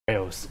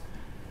Rails.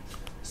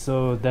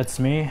 So that's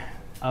me.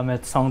 I'm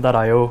at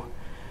Song.io.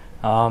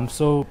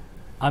 So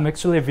I'm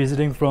actually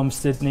visiting from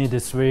Sydney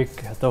this week.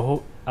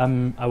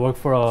 I work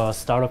for a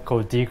startup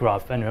called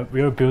Dgraph, and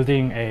we're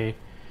building a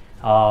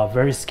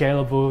very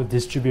scalable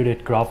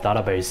distributed graph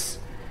database.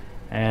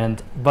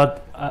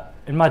 But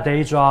in my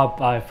day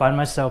job, I find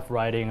myself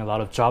writing a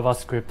lot of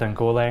JavaScript and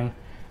Golang.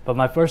 But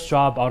my first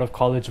job out of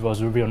college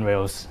was Ruby on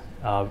Rails.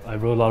 I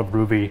wrote a lot of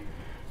Ruby,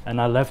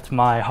 and I left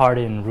my heart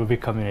in Ruby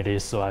community.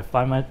 So I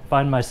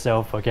find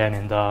myself again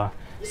in the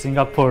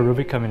Singapore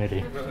Ruby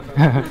community.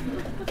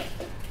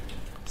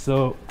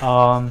 So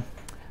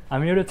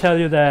I'm here to tell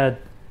you that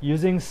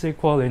using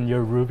SQL in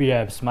your Ruby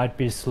apps might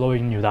be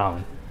slowing you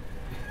down.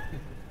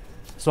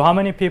 So how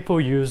many people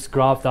use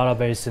graph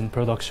database in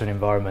production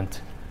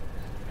environment?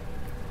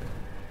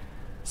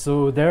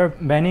 So there are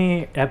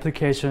many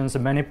applications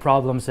and many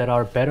problems that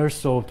are better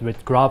solved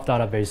with graph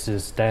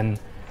databases than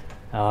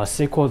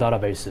SQL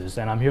databases,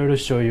 and I'm here to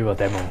show you a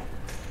demo.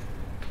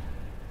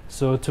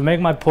 So to make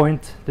my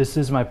point, this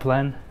is my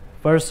plan.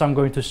 First, I'm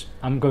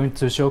going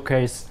to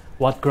showcase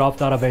what graph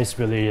database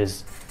really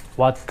is,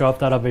 what graph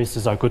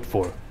databases are good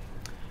for,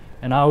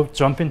 and I'll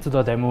jump into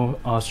the demo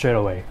straight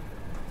away.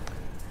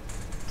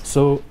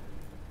 So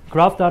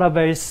graph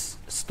database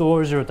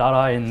stores your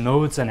data in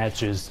nodes and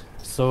edges.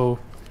 So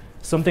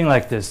something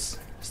like this.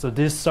 So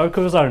these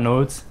circles are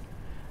nodes,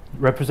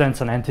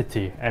 represents an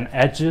entity, and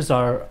edges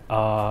are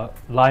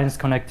lines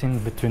connecting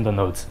between the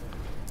nodes.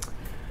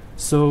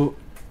 So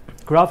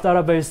graph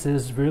database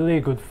is really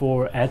good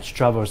for edge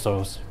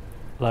traversals,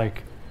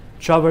 like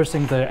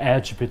traversing the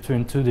edge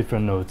between two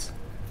different nodes,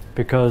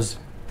 because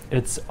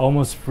it's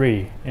almost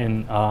free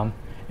in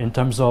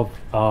terms of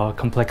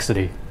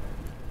complexity.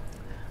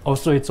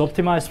 Also, it's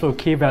optimized for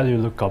key value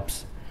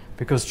lookups,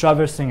 because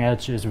traversing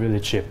edge is really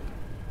cheap.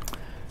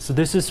 So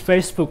this is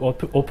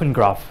Facebook Open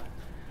Graph.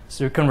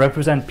 So you can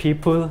represent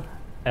people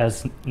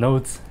as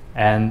nodes,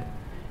 and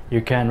you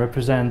can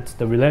represent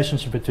the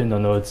relationship between the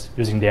nodes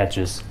using the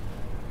edges.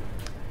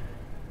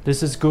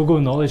 This is Google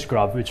Knowledge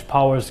Graph, which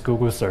powers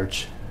Google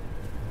search.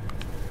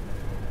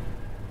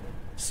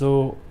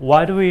 So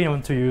why do we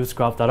want to use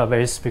graph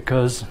database?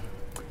 Because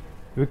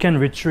we can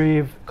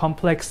retrieve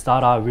complex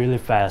data really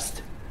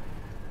fast,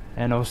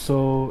 and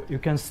also you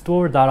can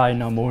store data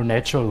in a more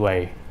natural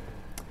way.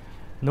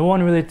 No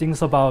one really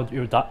thinks about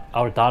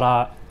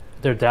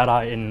their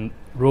data in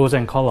rows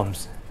and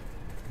columns.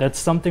 That's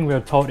something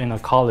we're taught in a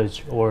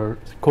college or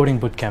coding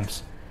boot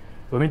camps.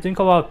 When we think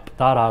about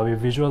data, we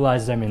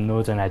visualize them in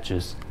nodes and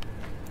edges.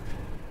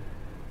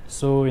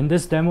 So in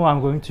this demo,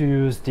 I'm going to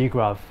use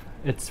Dgraph.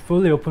 It's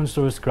fully open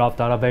source graph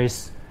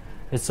database.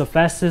 It's the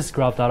fastest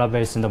graph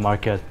database in the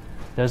market.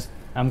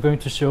 I'm going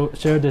to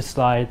share this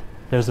slide.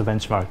 There's a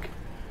benchmark,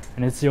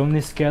 and it's the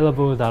only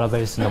scalable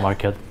database in the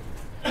market.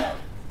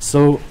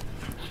 So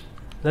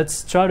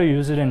let's try to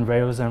use it in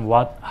Rails, and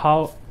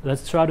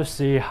let's try to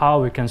see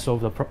how we can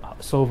solve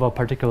a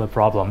particular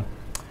problem.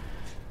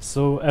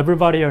 So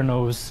everybody here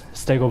knows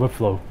Stack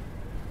Overflow.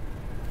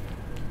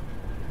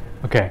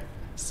 Okay,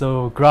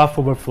 so Graph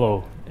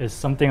Overflow is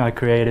something I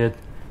created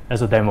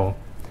as a demo.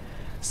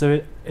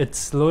 So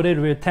it's loaded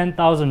with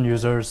 10,000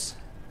 users,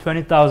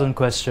 20,000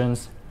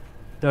 questions,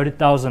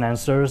 30,000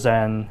 answers,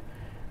 and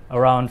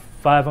around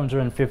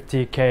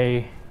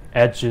 550K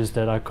edges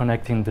that are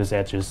connecting these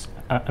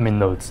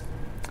nodes.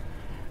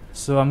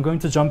 So I'm going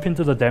to jump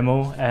into the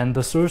demo, and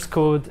the source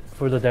code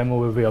for the demo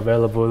will be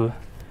available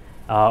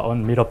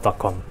on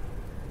meetup.com.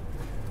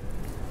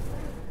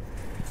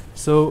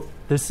 So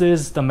this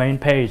is the main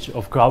page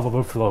of Graph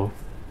Overflow.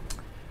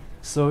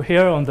 So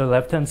here on the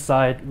left-hand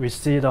side, we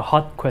see the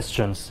hot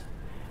questions,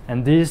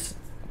 and these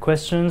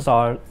questions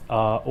are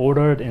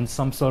ordered in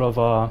some sort of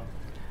an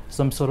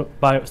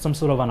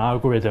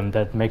algorithm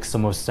that makes the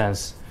most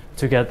sense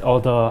to get all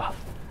the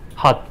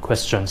hot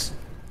questions.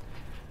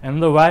 And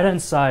on the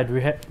right-hand side,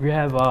 we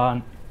have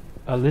a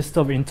list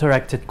of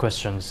interacted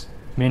questions,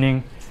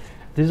 meaning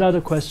these are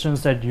the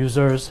questions that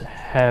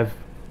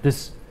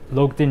this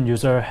logged-in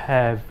user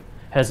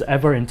has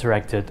ever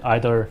interacted.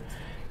 Either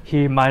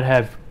he might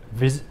have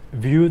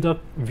viewed a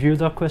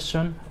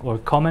question, or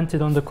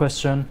commented on the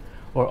question,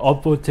 or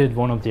upvoted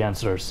one of the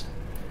answers.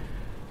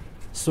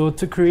 So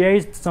to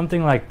create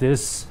something like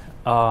this,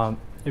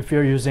 if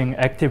you're using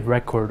Active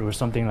Record or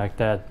something like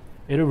that,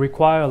 it'll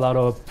require a lot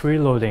of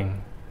preloading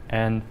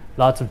and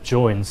lots of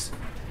joins.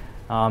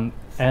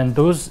 And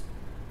those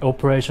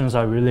operations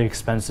are really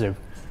expensive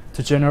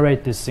to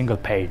generate this single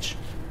page.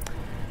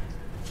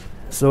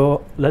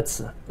 So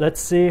let's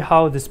see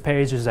how this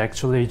page is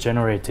actually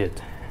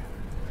generated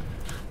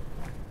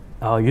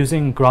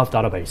using graph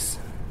database.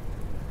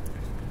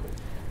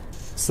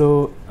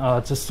 So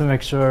just to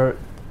make sure,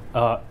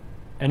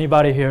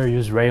 anybody here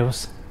use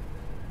Rails?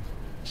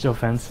 Show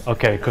of hands.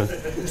 Okay, good.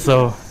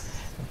 So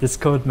this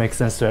code makes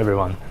sense to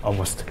everyone,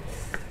 almost.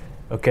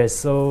 Okay,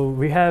 so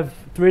we have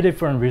three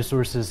different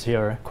resources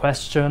here: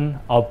 question,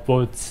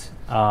 upvotes,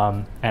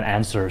 and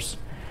answers.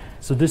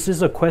 So this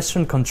is a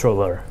question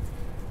controller.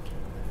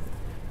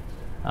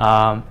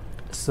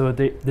 So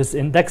this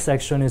index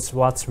section is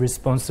what's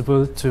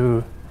responsible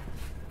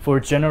for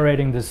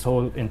generating this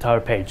whole entire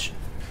page.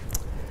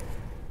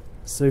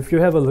 So if you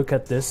have a look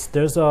at this,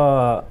 there's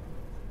a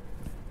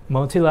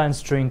multi-line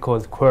string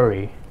called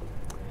query,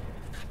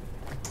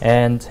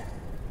 and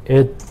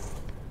it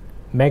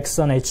makes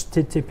an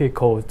HTTP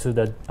call to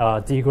the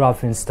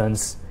Dgraph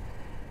instance,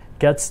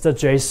 gets the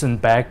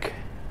JSON back,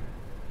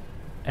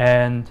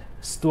 and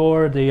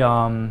store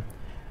the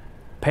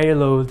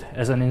payload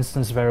as an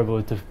instance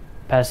variable to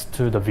pass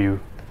to the view.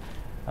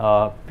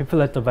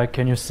 People at the back,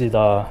 can you see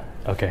the?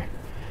 Okay,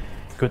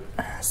 good.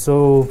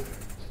 So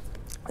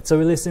it's a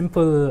really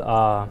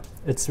simple.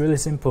 It's really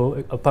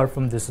simple apart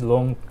from these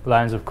long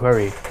lines of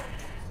query.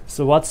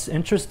 So what's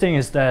interesting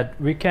is that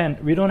we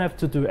don't have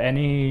to do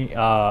any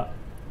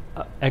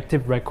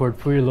active record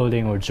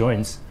preloading or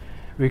joins.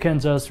 We can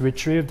just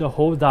retrieve the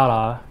whole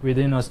data with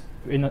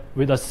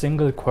a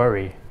single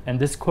query, and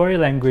this query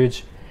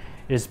language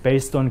is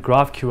based on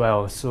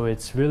GraphQL, so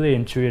it's really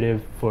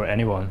intuitive for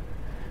anyone.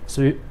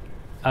 So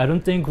I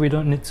don't think we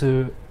don't need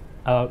to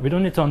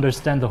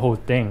understand the whole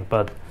thing,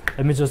 but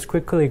let me just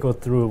quickly go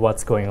through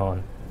what's going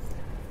on.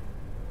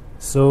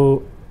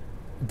 So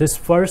this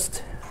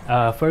first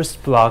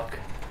block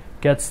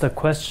gets the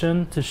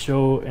question to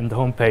show in the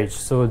home page.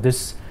 So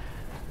this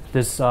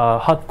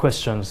hot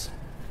questions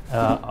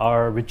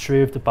are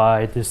retrieved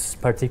by this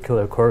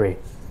particular query.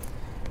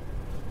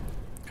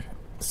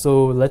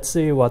 So let's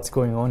see what's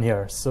going on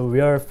here. So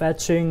we are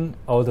fetching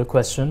all the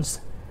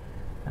questions.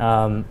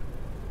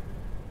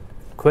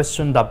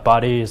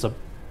 Question.body is a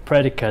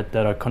predicate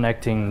that are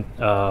connecting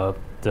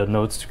the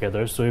nodes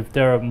together. So if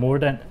there are more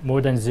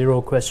than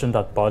 0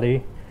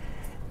 question.body,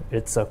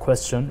 it's a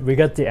question. We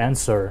get the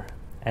answer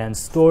and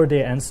store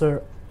the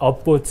answer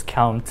upvotes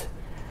count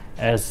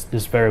as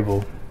this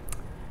variable.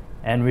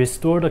 And we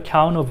store the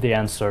count of the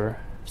answer,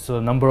 so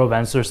the number of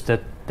answers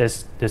that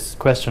this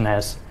question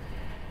has.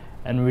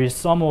 And we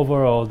sum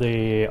over all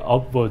the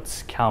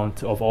upvotes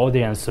count of all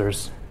the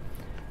answers.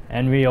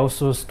 And we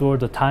also store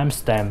the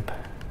timestamp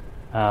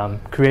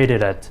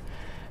created at.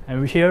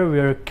 And here we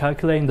are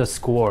calculating the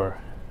score.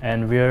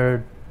 And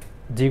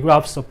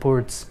Dgraph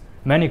supports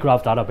many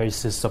graph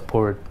databases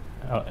support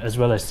as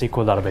well as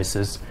SQL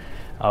databases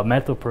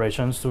math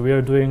operations. So we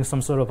are doing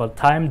some sort of a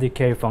time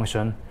decay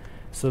function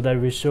so that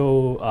we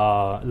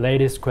show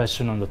latest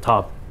question on the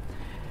top.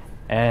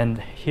 And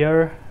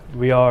here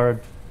we are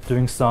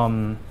doing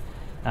some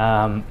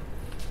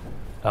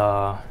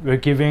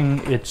we're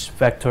giving each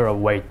vector a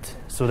weight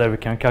so that we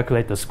can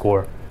calculate the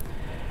score.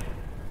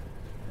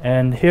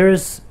 And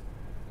here's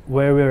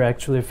where we're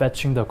actually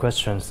fetching the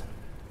questions.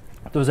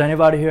 Does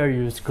anybody here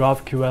use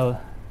GraphQL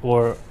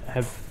or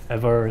have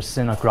ever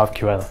seen a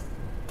GraphQL?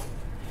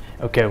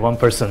 Okay, one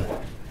person.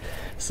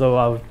 So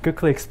I'll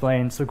quickly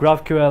explain. So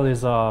GraphQL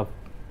is a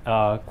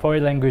query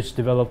language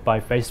developed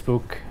by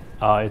Facebook.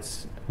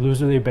 It's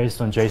loosely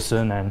based on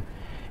JSON, and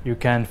you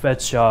can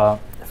fetch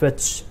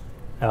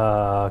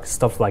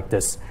stuff like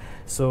this.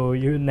 So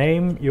you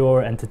name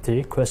your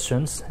entity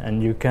questions,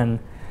 and you can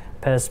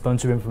pass a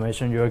bunch of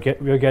information.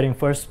 We're getting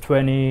first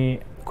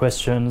 20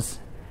 questions,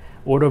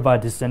 order by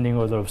descending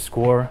order of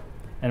score.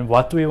 And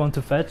what do we want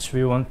to fetch?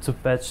 We want to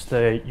fetch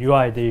the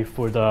UID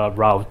for the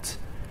route,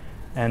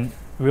 and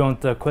we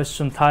want the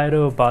question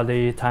title,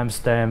 body,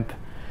 timestamp,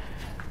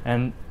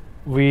 and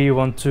we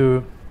want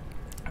to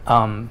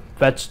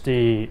fetch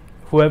the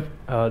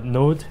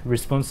node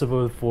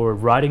responsible for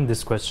writing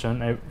this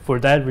question. And for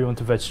that, we want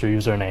to fetch the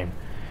username.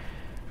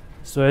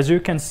 So as you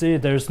can see,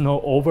 there's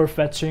no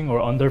overfetching or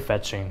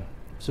underfetching.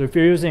 So if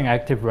you're using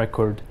active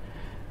record,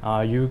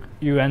 you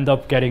end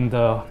up getting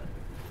the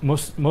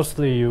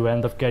mostly you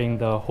end up getting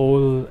the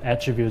whole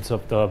attributes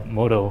of the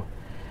model,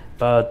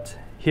 but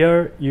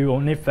here you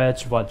only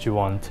fetch what you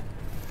want.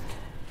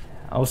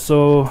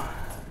 Also,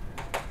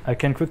 I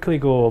can quickly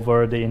go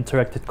over the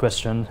interacted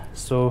question.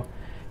 So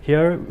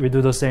here we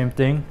do the same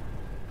thing.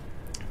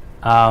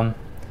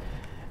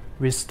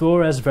 We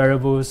store as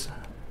variables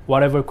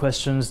whatever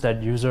questions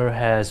that user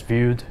has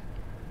viewed,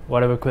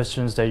 whatever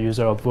questions that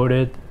user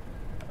upvoted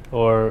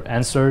or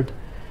answered,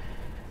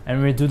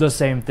 and we do the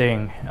same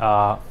thing.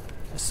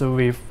 So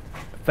we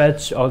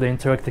fetch all the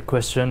interactive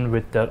question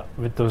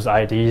with those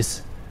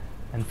IDs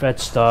and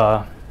fetch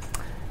the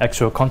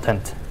actual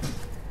content.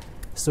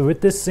 So with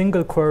this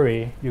single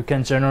query, you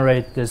can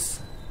generate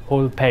this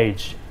whole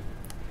page.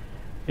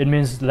 It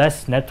means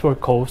less network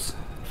calls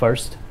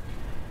first,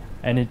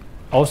 and it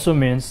also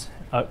means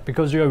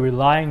because you're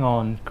relying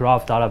on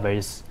graph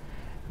database,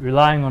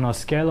 relying on a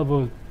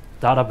scalable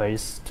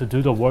database to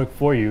do the work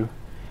for you,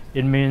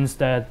 it means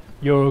that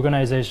your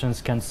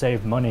organizations can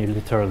save money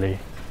literally,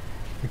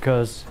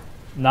 because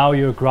now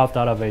your graph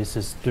database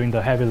is doing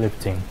the heavy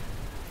lifting.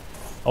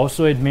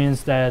 Also, it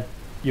means that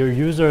your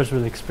users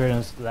will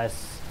experience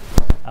less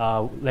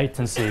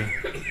latency.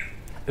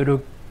 It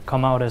will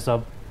come out as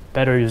a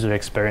better user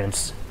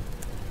experience.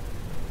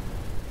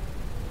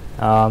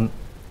 And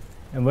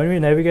when we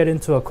navigate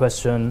into a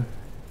question,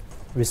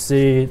 we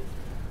see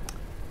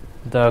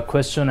the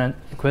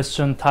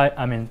question type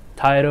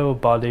title,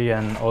 body,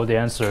 and all the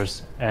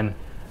answers, and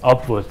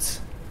upvotes.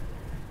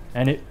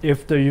 And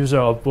if the user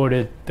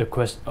upvoted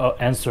the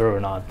answer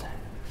or not.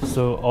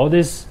 So all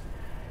this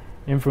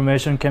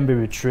information can be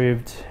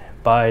retrieved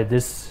by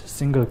this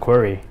single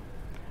query.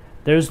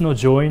 There's no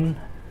join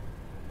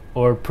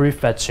or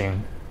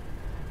prefetching.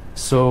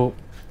 So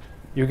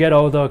you get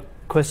all the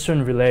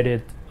question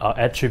related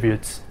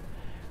attributes.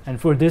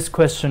 And for this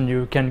question,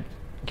 you can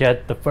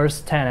get the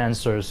first 10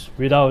 answers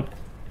without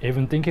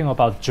even thinking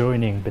about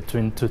joining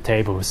between two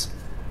tables.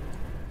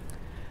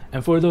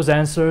 And for those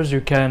answers,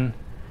 you can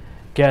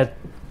get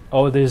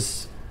all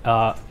these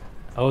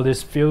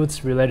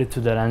fields related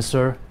to that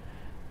answer.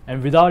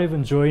 And without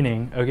even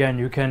joining, again,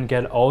 you can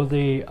get all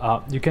the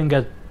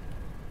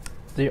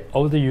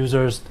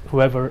users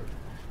whoever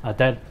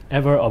that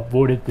ever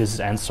upvoted this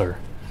answer.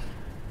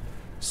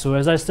 So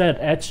as I said,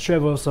 edge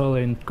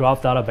traversal in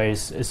Graph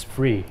database is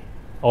free,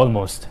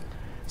 almost.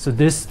 So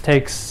this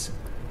takes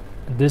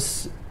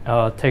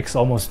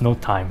almost no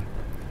time.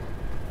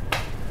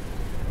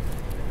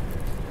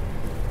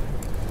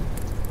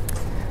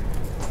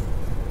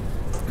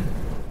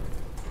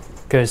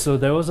 Okay, so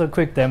there was a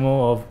quick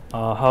demo of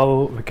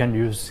how we can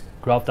use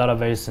Graph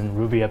database in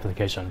Ruby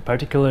application,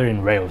 particularly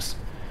in Rails.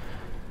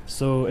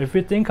 So if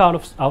we think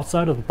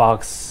outside of the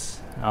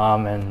box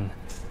and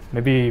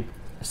maybe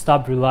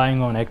stop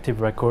relying on active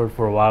record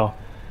for a while,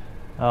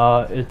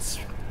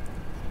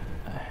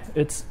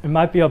 it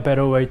might be a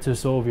better way to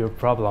solve your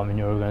problem in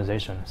your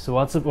organization. So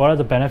what are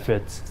the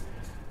benefits?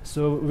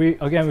 So we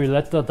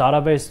let the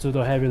database do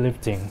the heavy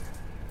lifting.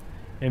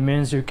 It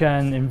means you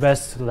can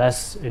invest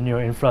less in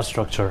your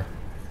infrastructure,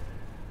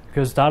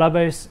 because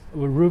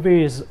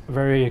Ruby is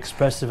very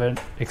expressive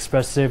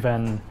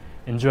and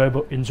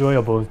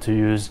enjoyable to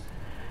use,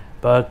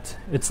 but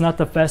it's not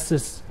the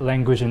fastest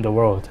language in the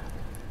world.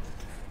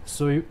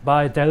 So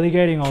by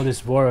delegating all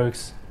these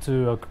works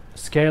to a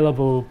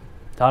scalable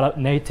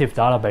native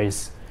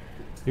database,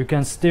 you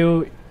can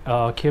still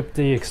keep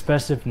the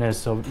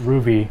expressiveness of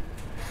Ruby,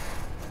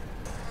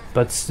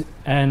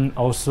 and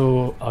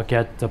also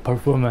get the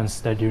performance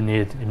that you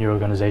need in your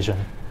organization.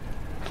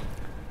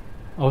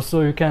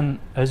 Also, you can,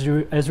 as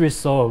we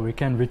saw, we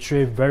can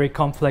retrieve very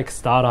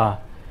complex data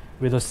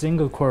with a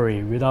single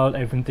query without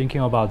even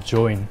thinking about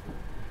join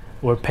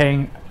or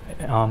paying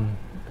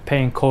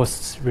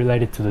costs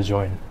related to the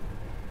join.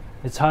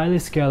 It's highly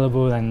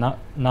scalable and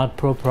not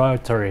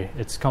proprietary.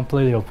 It's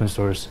completely open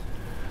source.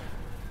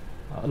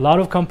 A lot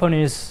of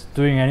companies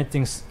doing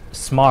anything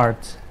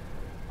smart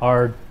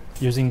are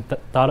using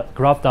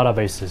graph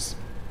databases.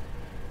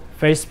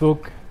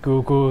 Facebook,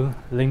 Google,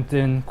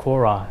 LinkedIn,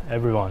 Quora,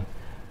 everyone.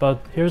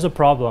 But here's a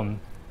problem.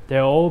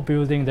 They're all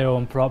building their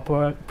own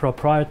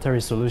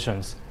proprietary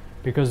solutions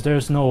because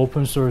there's no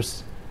open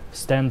source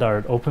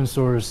standard, open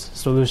source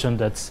solution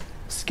that's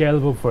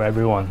scalable for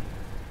everyone.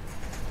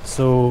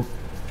 So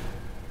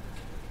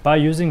by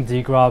using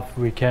Dgraph,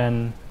 we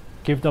can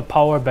give the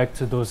power back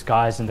to those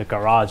guys in the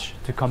garage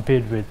to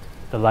compete with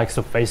the likes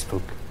of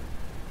Facebook.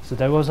 So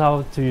that was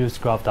how to use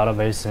Graph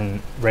database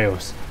in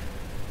Rails.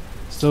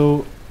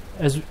 So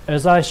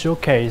as I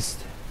showcased,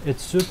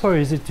 it's super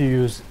easy to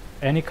use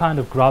any kind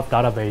of Graph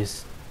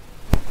database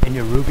in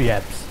your Ruby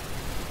apps.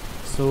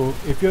 So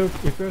if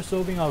you're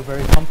solving out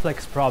very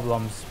complex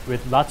problems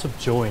with lots of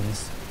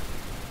joins,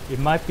 it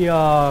might be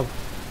a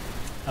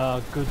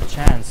good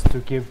chance to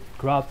give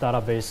Graph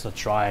database a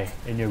try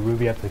in your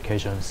Ruby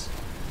applications.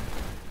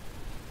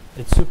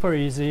 It's super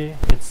easy.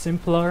 It's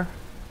simpler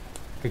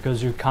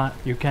because you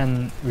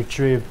can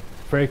retrieve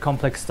very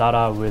complex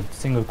data with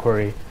single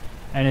query,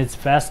 and it's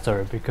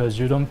faster because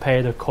you don't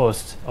pay the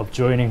cost of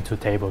joining two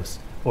tables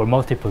or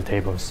multiple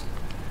tables.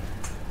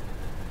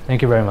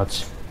 Thank you very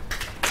much.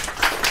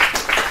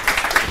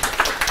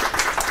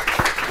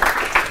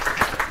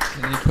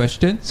 Any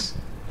questions?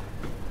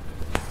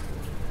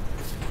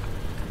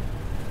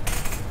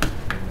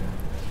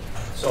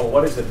 So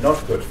what is it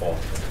not good for?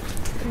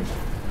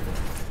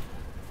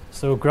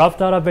 So Graph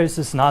database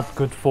is not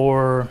good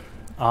for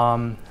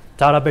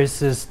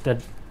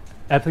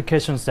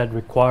applications that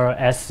require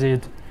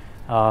ACID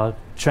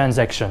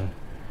transaction.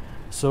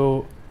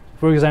 So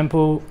for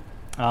example,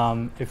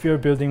 if you're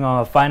building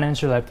a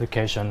financial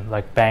application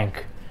like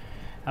bank,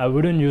 I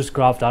wouldn't use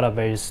Graph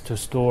database to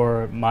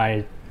store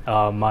my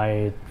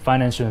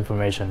financial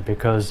information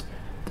because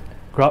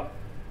not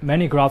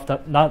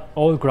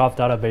all Graph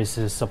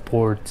databases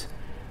support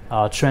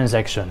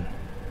transaction.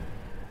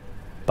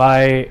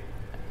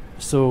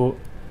 So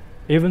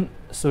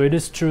it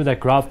is true that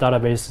Graph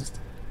databases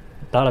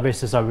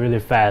are really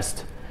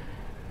fast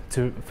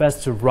to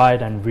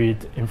write and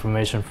read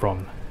information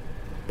from,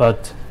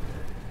 but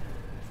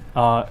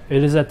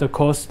it is at the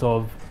cost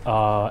of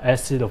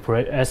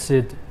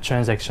ACID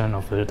transaction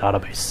of the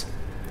database.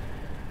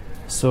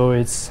 So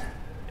it's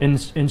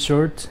in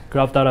short,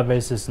 Graph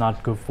database is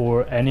not good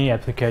for any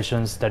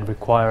applications that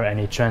require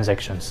any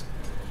transactions.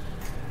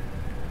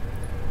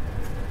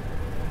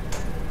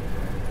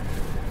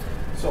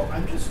 So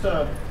I'm just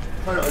trying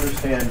to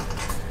understand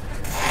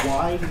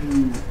why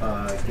you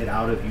get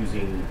out of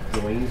using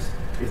joins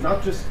is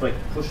not just like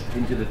pushed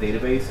into the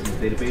database and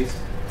the database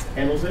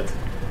handles it?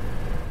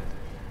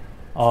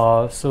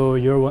 So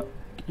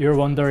you're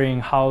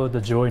wondering how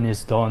the join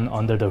is done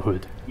under the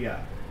hood. Yeah.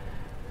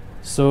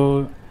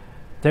 So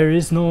there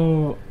is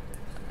no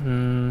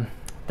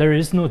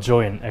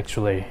join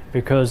actually,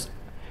 because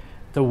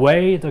the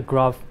way the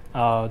graph,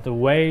 the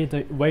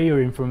way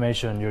your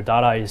information, your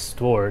data is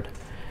stored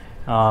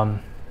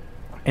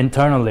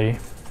internally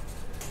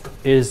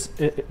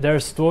they're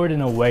stored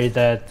in a way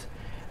that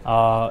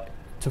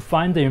to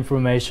find the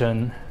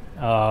information,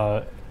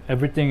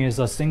 everything is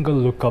a single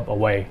lookup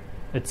away.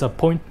 It's a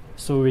point.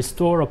 So we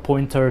store a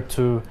pointer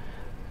to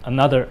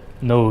another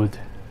node.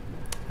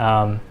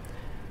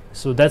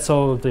 So that's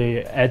all the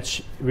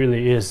edge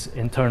really is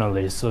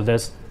internally. So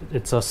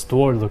it's a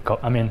store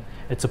lookup. I mean,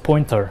 it's a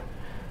pointer.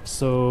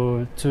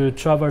 So to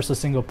traverse a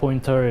single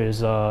pointer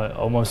is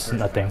almost Very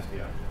nothing. fast,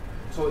 yeah.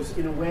 So it's,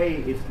 in a way,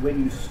 it's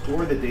when you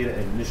store the data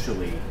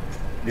initially,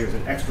 there's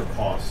an extra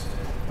cost,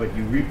 but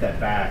you reap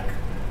that back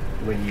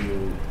when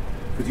you,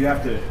 because you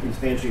have to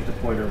instantiate the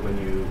pointer when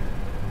you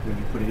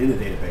put it in the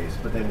database,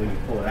 but then when you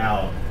pull it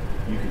out,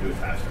 you can do it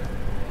faster.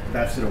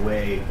 That's in a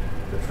way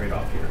the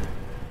trade-off here.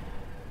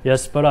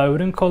 Yes, but I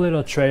wouldn't call it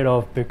a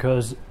trade-off,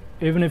 because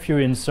even if you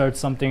insert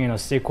something in a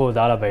SQL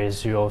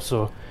database, you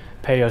also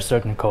pay a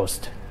certain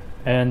cost.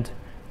 And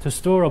to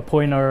store a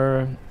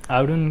pointer,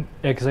 I wouldn't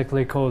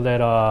exactly call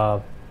that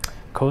a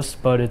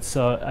cost, but it's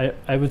I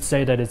would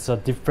say that it's a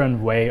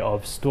different way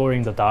of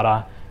storing the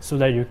data so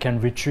that you can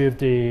retrieve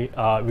the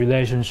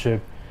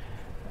relationship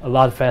a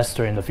lot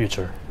faster in the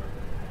future.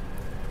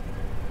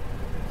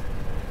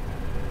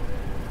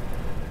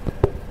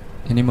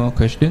 Any more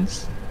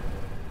questions?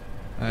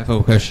 I have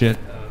a question.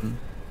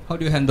 How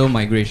do you handle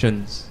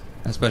migrations,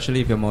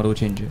 especially if your model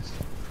changes?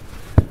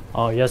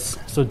 Yes.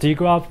 So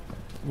Dgraph,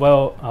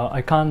 well,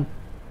 I can't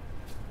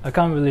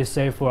really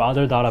say for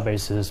other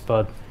databases,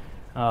 but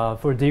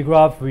for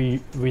Dgraph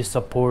we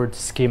support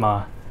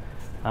schema,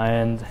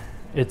 and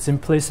it's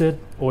implicit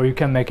or you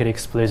can make it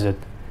explicit.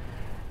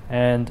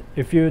 And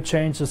if you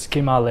change the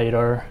schema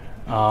later,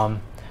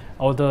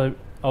 all the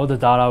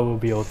data will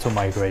be auto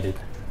migrated.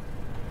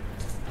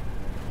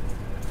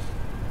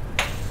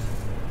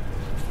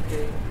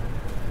 Okay.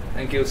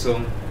 Thank you,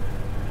 Sung.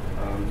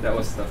 That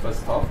was the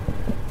first talk.